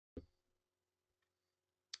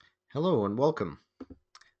Hello and welcome.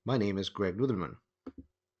 My name is Greg Lutherman,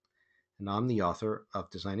 and I'm the author of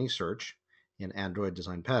Designing Search and Android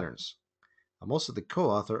Design Patterns. I'm also the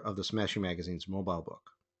co-author of the Smashing Magazine's mobile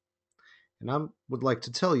book. And I would like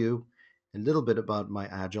to tell you a little bit about my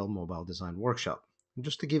Agile Mobile Design Workshop,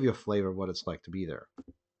 just to give you a flavor of what it's like to be there.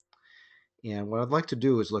 And what I'd like to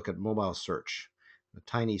do is look at mobile search, a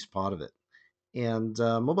tiny spot of it. And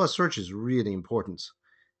mobile search is really important.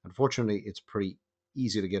 Unfortunately, it's pretty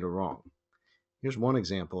easy to get it wrong. Here's one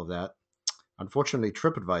example of that. Unfortunately,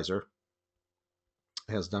 TripAdvisor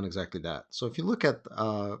has done exactly that. So if you look at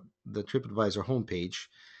the TripAdvisor homepage,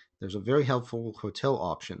 there's a very helpful hotel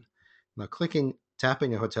option. Now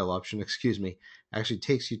tapping a hotel option, excuse me, actually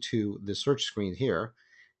takes you to the search screen here,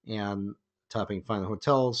 and tapping find the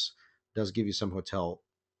hotels does give you some hotel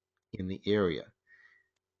in the area.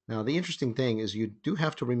 Now the interesting thing is you do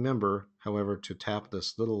have to remember, however, to tap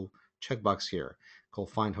this little checkbox here called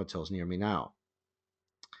Find Hotels Near Me Now.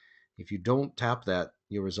 If you don't tap that,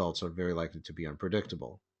 your results are very likely to be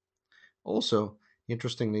unpredictable. Also,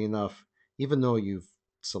 interestingly enough, even though you've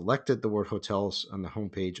selected the word hotels on the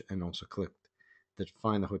homepage and also clicked the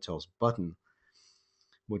Find the Hotels button,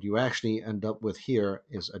 what you actually end up with here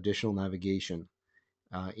is additional navigation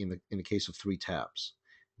in the case of 3 tabs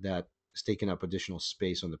that is taking up additional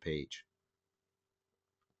space on the page.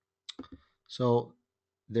 So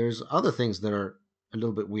there's other things that are a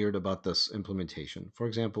little bit weird about this implementation. For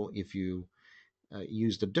example, if you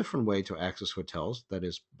used a different way to access hotels, that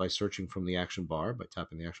is by searching from the action bar, by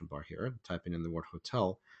tapping the action bar here and typing in the word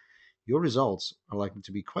hotel, your results are likely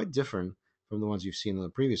to be quite different from the ones you've seen on the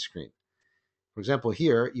previous screen. For example,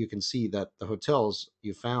 here you can see that the hotels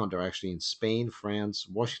you found are actually in Spain, France,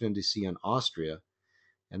 Washington, D.C., and Austria,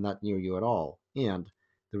 and not near you at all. And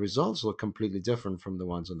the results look completely different from the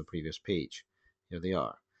ones on the previous page. Here they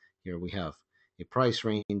are. Here we have a price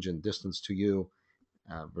range and distance to you,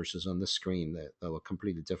 versus on this screen that look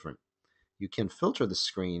completely different. You can filter the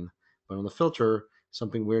screen, but on the filter,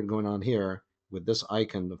 something weird going on here with this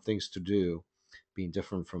icon of things to do being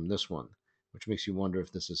different from this one, which makes you wonder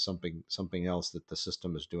if this is something else that the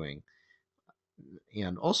system is doing.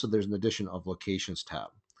 And also there's an addition of locations tab,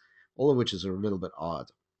 all of which is a little bit odd.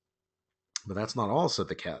 But that's not all, said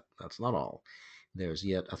the cat. That's not all. There's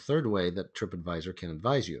yet a third way that TripAdvisor can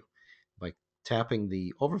advise you. By tapping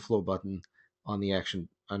the overflow button on the action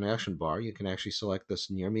bar, you can actually select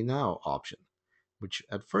this Near Me Now option, which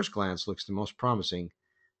at first glance looks the most promising,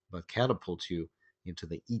 but catapults you into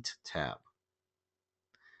the Eat tab.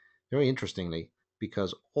 Very interestingly,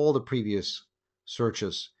 because all the previous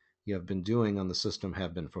searches you have been doing on the system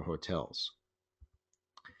have been for hotels.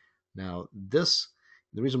 Now,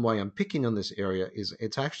 the reason why I'm picking on this area is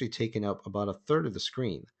it's actually taken up about a third of the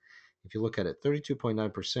screen. If you look at it,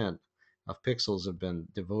 32.9% of pixels have been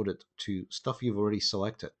devoted to stuff you've already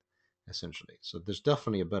selected, essentially. So there's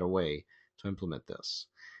definitely a better way to implement this.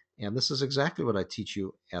 And this is exactly what I teach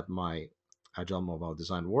you at my Agile Mobile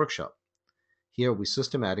Design Workshop. Here we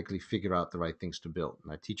systematically figure out the right things to build.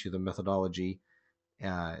 And I teach you the methodology,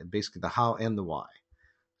 basically the how and the why.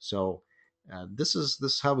 So this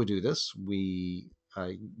is how we do this. We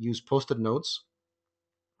use post-it notes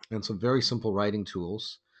and some very simple writing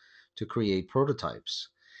tools to create prototypes.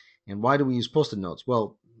 And why do we use post-it notes?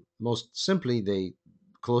 Well, most simply, they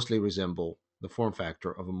closely resemble the form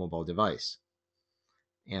factor of a mobile device.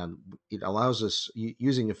 And it allows us,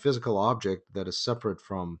 using a physical object that is separate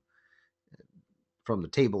from the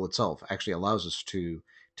table itself, actually allows us to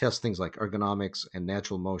test things like ergonomics and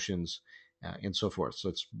natural motions and so forth. So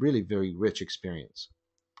it's really very rich experience.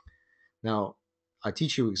 Now, I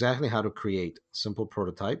teach you exactly how to create simple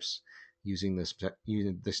prototypes using this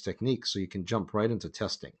technique, so you can jump right into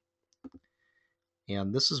testing.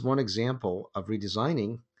 And this is one example of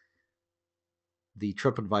redesigning the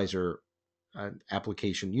TripAdvisor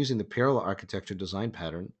application using the parallel architecture design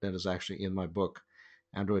pattern that is actually in my book,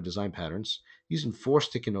 Android Design Patterns, using 4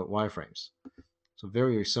 sticky note wireframes. So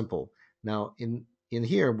very, very simple. Now, in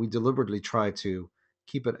here, we deliberately try to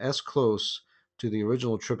keep it as close to the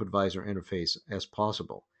original TripAdvisor interface as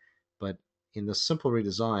possible. But in the simple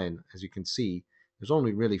redesign, as you can see, there's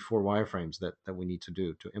only really 4 wireframes that we need to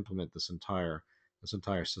do to implement this entire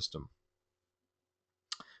system.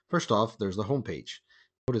 First off, there's the home page.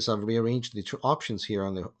 Notice I've rearranged the options here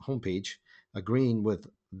on the home page, agreeing with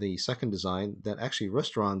the second design that actually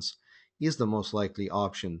restaurants is the most likely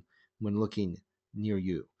option when looking near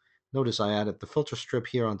you. Notice I added the filter strip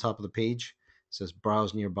here on top of the page. It says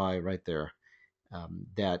browse nearby right there.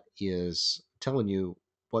 That is telling you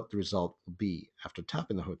what the result will be after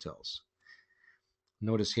tapping the hotels.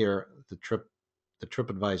 Notice here the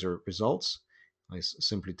TripAdvisor results. I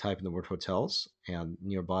simply type in the word hotels, and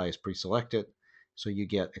nearby is pre-selected, so you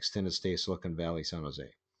get extended stay Silicon Valley, San Jose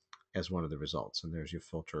as one of the results. And there's your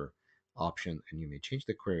filter option, and you may change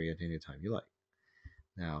the query at any time you like.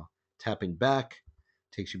 Now, tapping back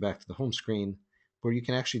takes you back to the home screen where you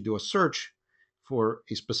can actually do a search for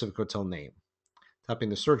a specific hotel name. Tapping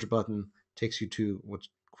the search button takes you to what's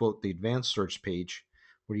quote the advanced search page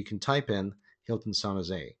where you can type in Hilton San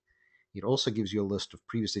Jose. It also gives you a list of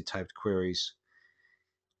previously typed queries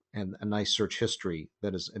and a nice search history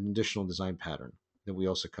that is an additional design pattern that we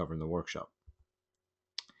also cover in the workshop.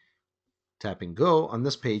 Tapping go on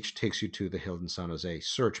this page takes you to the Hilton San Jose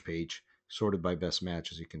search page, sorted by best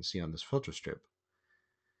match, as you can see on this filter strip.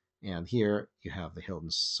 And here you have the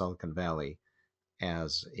Hilton Silicon Valley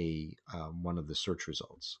as one of the search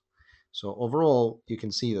results. So overall, you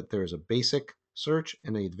can see that there's a basic search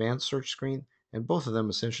and an advanced search screen, and both of them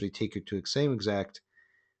essentially take you to the same exact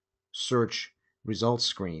search results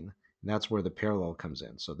screen. And that's where the parallel comes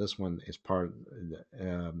in. So this one is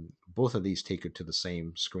both of these take you to the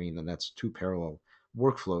same screen, and that's two parallel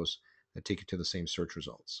workflows that take you to the same search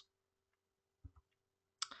results.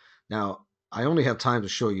 Now, I only have time to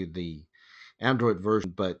show you the Android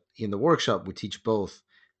version, but in the workshop, we teach both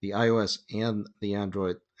the iOS and the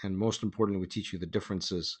Android, and most importantly, we teach you the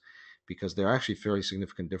differences because there are actually fairly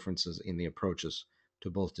significant differences in the approaches to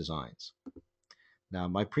both designs. Now,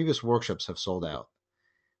 my previous workshops have sold out.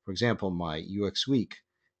 For example, my UX Week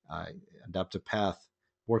Adaptive Path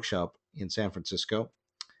workshop in San Francisco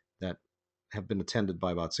that have been attended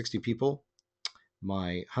by about 60 people.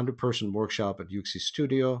 My 100-person workshop at UX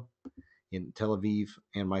Studio in Tel Aviv,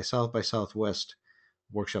 and my South by Southwest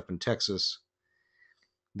workshop in Texas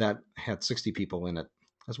that had 60 people in it,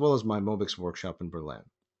 as well as my MobX workshop in Berlin.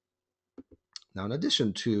 Now, in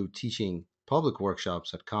addition to teaching public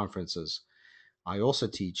workshops at conferences, I also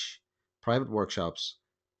teach private workshops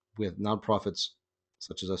with nonprofits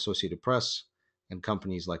such as Associated Press and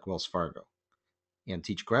companies like Wells Fargo, and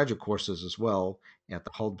teach graduate courses as well at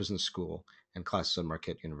the Hull Business School and classes at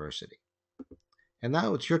Marquette University. And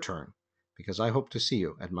now it's your turn, because I hope to see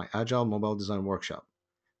you at my Agile Mobile Design Workshop,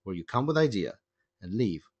 where you come with idea and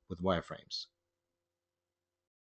leave with wireframes.